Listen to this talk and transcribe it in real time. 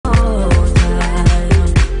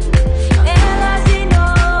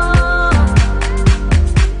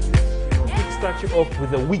off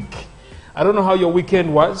with a week. I don't know how your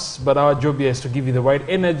weekend was, but our job here is to give you the right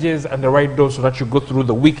energies and the right dose so that you go through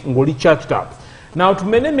the week and go charged up. Now, to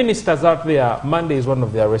many ministers out there, Monday is one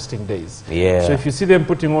of their resting days. Yeah. So if you see them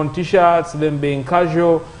putting on t-shirts, them being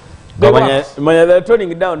casual, they're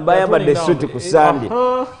turning down.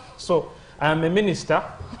 So I'm a minister.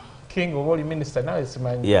 King of all minister now is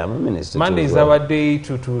my I'm a minister. Monday is our day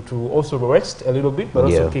to also rest a little bit, but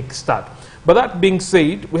also kick start. But that being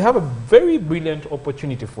said, we have a very brilliant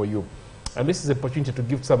opportunity for you. And this is an opportunity to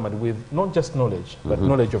give somebody with not just knowledge, but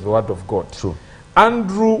knowledge of the Word of God. True.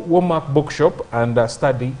 Andrew Womack Bookshop and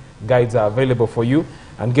study guides are available for you.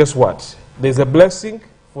 And guess what? There's a blessing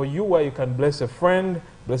for you where you can bless a friend,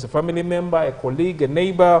 bless a family member, a colleague, a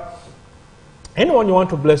neighbor, anyone you want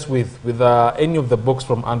to bless with any of the books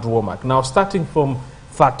from Andrew Womack. Now, starting from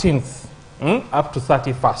 13th up to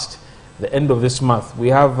 31st, the end of this month, we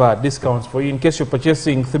have discounts for you. In case you're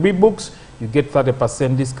purchasing 3 books, you get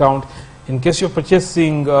 30% discount. In case you're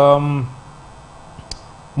purchasing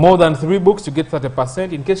more than 3 books, you get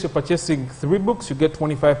 30%. In case you're purchasing 3 books, you get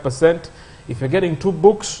 25%. If you're getting 2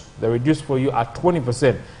 books, they're reduced for you at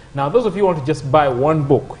 20%. Now, those of you who want to just buy 1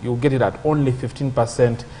 book, you'll get it at only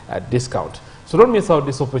 15% discount. So don't miss out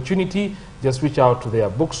this opportunity. Just reach out to their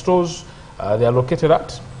bookstores. They are located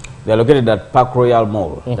at? They are located at Park Royal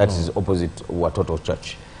Mall. That is opposite Watoto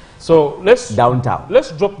Church. So let's downtown.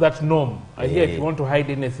 Let's drop that norm. Here, if you want to hide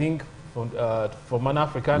anything from an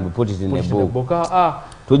African, we put it in a book.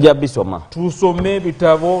 Tusome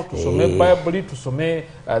bitabo, tusome Bible, tusome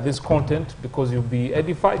this content, because you'll be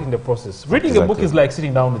edified in the process. Reading a book is like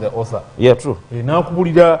sitting down with the author. Yeah, true.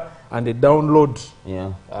 And they download.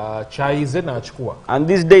 And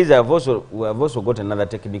these days we have also got another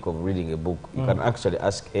technique of reading a book. You can actually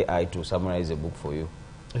ask AI to summarize a book for you.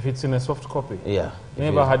 If it's in a soft copy? Yeah.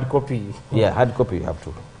 Never hard copy? Yeah, hard copy you have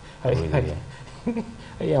to.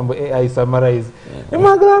 I am AI summarize.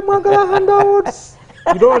 Handouts.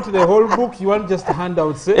 You don't want the whole book, you want just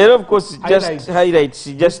handouts. And of course, just highlights.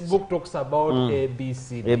 This book talks about A, B,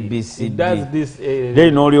 C, D. It does this. They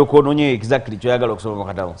know exactly.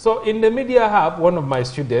 So in the Media Hub, one of my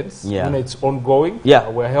students, it's ongoing.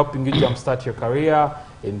 We're helping you jumpstart your career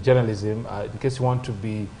in journalism. In case you want to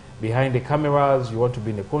be behind the cameras, you want to be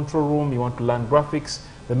in the control room, you want to learn graphics,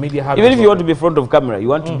 the Media Hub. Even if you want to be front of camera, you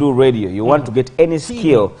want to do radio, you want to get any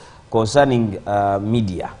skill concerning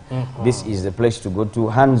media, this is the place to go to.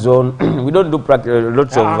 Hands-on. We don't do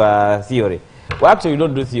lots of theory. Well, actually, we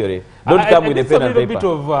don't do theory. Don't come with a pen and paper. A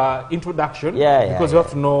little bit of introduction, because you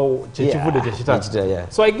have to know.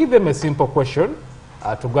 So I give them a simple question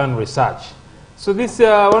to go and research. So this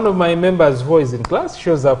one of my members who is in class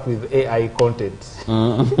shows up with AI content.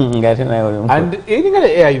 And anything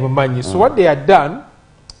AI, so what they had done,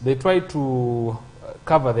 they try to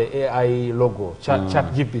cover the AI logo,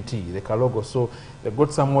 ChatGPT, the logo. So they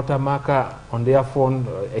got some watermarker on their phone,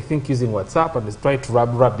 I think using WhatsApp, and they try to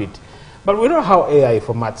rub it. But we know how AI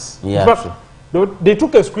formats. They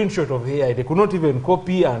took a screenshot of AI. They could not even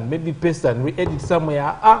copy and maybe paste and re-edit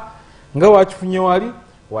somewhere.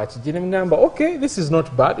 Okay, this is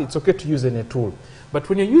not bad. It's okay to use any tool. But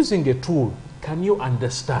when you're using a tool, can you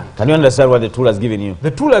understand? Can you understand what the tool has given you?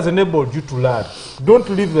 The tool has enabled you to learn. Don't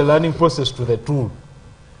leave the learning process to the tool.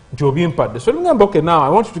 It will be impacted. So remember, okay, now I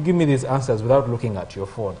want you to give me these answers without looking at your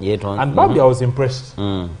phone. And Bobby, I was impressed.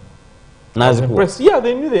 I was impressed. Yeah,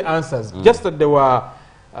 they knew the answers. Just that they were,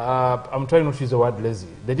 I'm trying not to use the word lazy.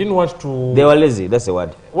 They didn't want to... They were lazy, that's the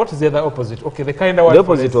word. What is the other opposite? Okay, the kind of word... The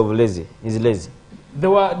opposite of lazy is lazy. They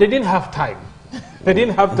didn't have time. They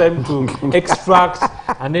didn't have time to extract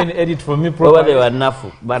and then edit for me properly. They were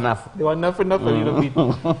nafu. They were nafu a little bit.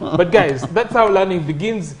 But guys, that's how learning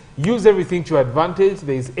begins. Use everything to your advantage.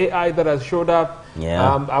 There is AI that has showed up.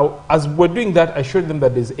 As we're doing that, I showed them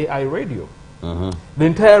that there's AI radio. The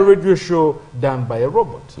entire radio show done by a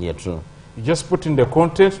robot. Yeah, true. You just put in the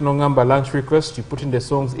content, no number lunch request, you put in the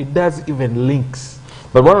songs. It does even links.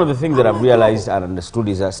 But one of the things that I've realized and understood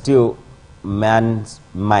is that still man's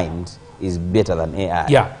mind is better than AI.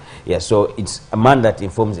 Yeah, so it's a man that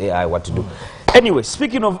informs AI what to do. Anyway,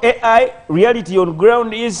 speaking of AI, reality on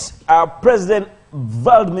ground is President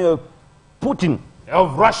Vladimir Putin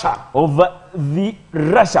of Russia, of the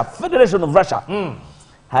Federation of Russia,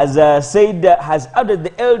 has said, has added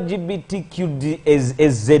the LGBTQ as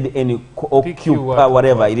ZN or Q,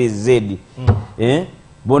 whatever it is, Z.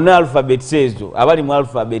 Bon alphabet says so.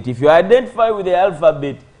 Alphabet. If you identify with the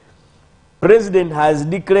alphabet, President has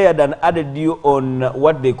declared and added you on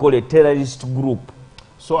what they call a terrorist group.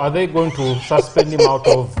 So are they going to suspend him out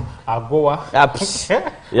of Agoa.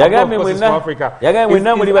 Yagami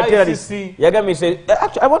said,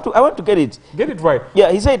 actually, I want to get it. Get it right.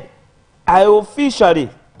 Yeah, he said, I officially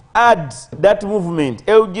add that movement,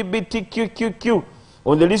 LGBTQQQ,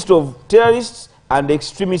 on the list of terrorists and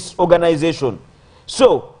extremist organization.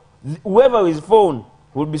 So, whoever is found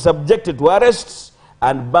will be subjected to arrests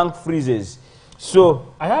and bank freezes.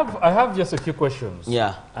 So I have just a few questions.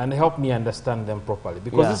 Yeah. And help me understand them properly.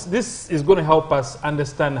 Because this is going to help us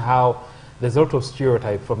understand how there's a lot of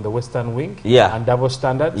stereotype from the Western wing and double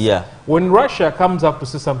standards. Yeah. When Russia comes up to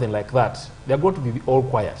see something like that, they're going to be all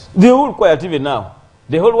quiet. They're all quiet even now.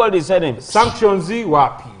 The whole world is saying sanctions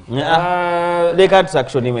wapi. They can't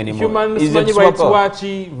sanction him anymore. Human rights watch,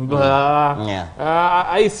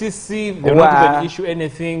 ICC, they're not going to issue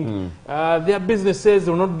anything. Their businesses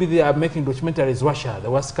will not be there making documentaries. Russia,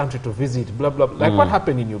 the worst country to visit, blah, blah, blah. Like what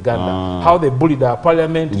happened in Uganda, how they bullied our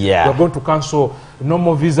parliament. They're going to cancel no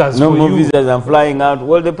more visas for you. No more visas and flying out.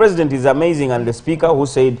 Well, the president is amazing, and the speaker who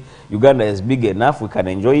said Uganda is big enough, we can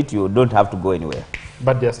enjoy it, you don't have to go anywhere.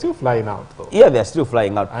 But they're still flying out, though. Yeah, they're still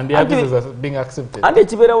flying out. And their visas are being accepted. And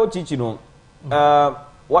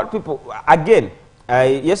what people, again,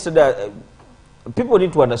 yesterday, people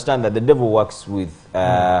need to understand that the devil works with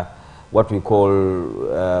what we call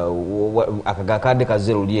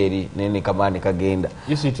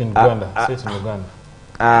you see it in Uganda.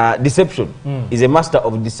 Deception. Is a master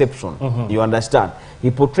of deception. You understand? He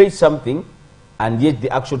portrays something, and yet the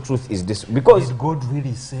actual truth is this. Because did God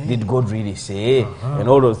really say? Did God really say? And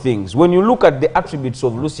all those things. When you look at the attributes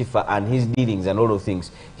of Lucifer and his dealings and all those things,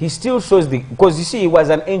 he still shows the... Because you see, he was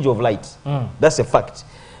an angel of light. That's a fact.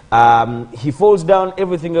 He falls down,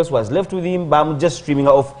 everything else was left with him, but I'm just streaming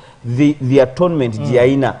off the atonement,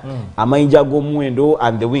 Amainja Gomuendo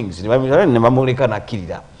and the wings.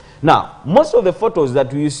 Now, most of the photos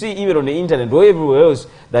that you see even on the internet or everywhere else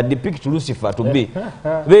that depict Lucifer to be,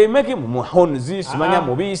 they make him which is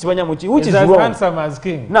wrong. Handsome as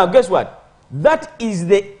king. Now, guess what? That is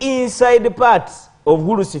the inside part of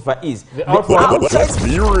who Lucifer is. Let's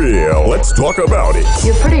be real. Let's talk about it.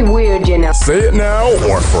 You're pretty weird, you know. Say it now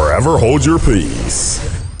or forever hold your peace.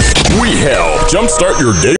 We help jumpstart your day.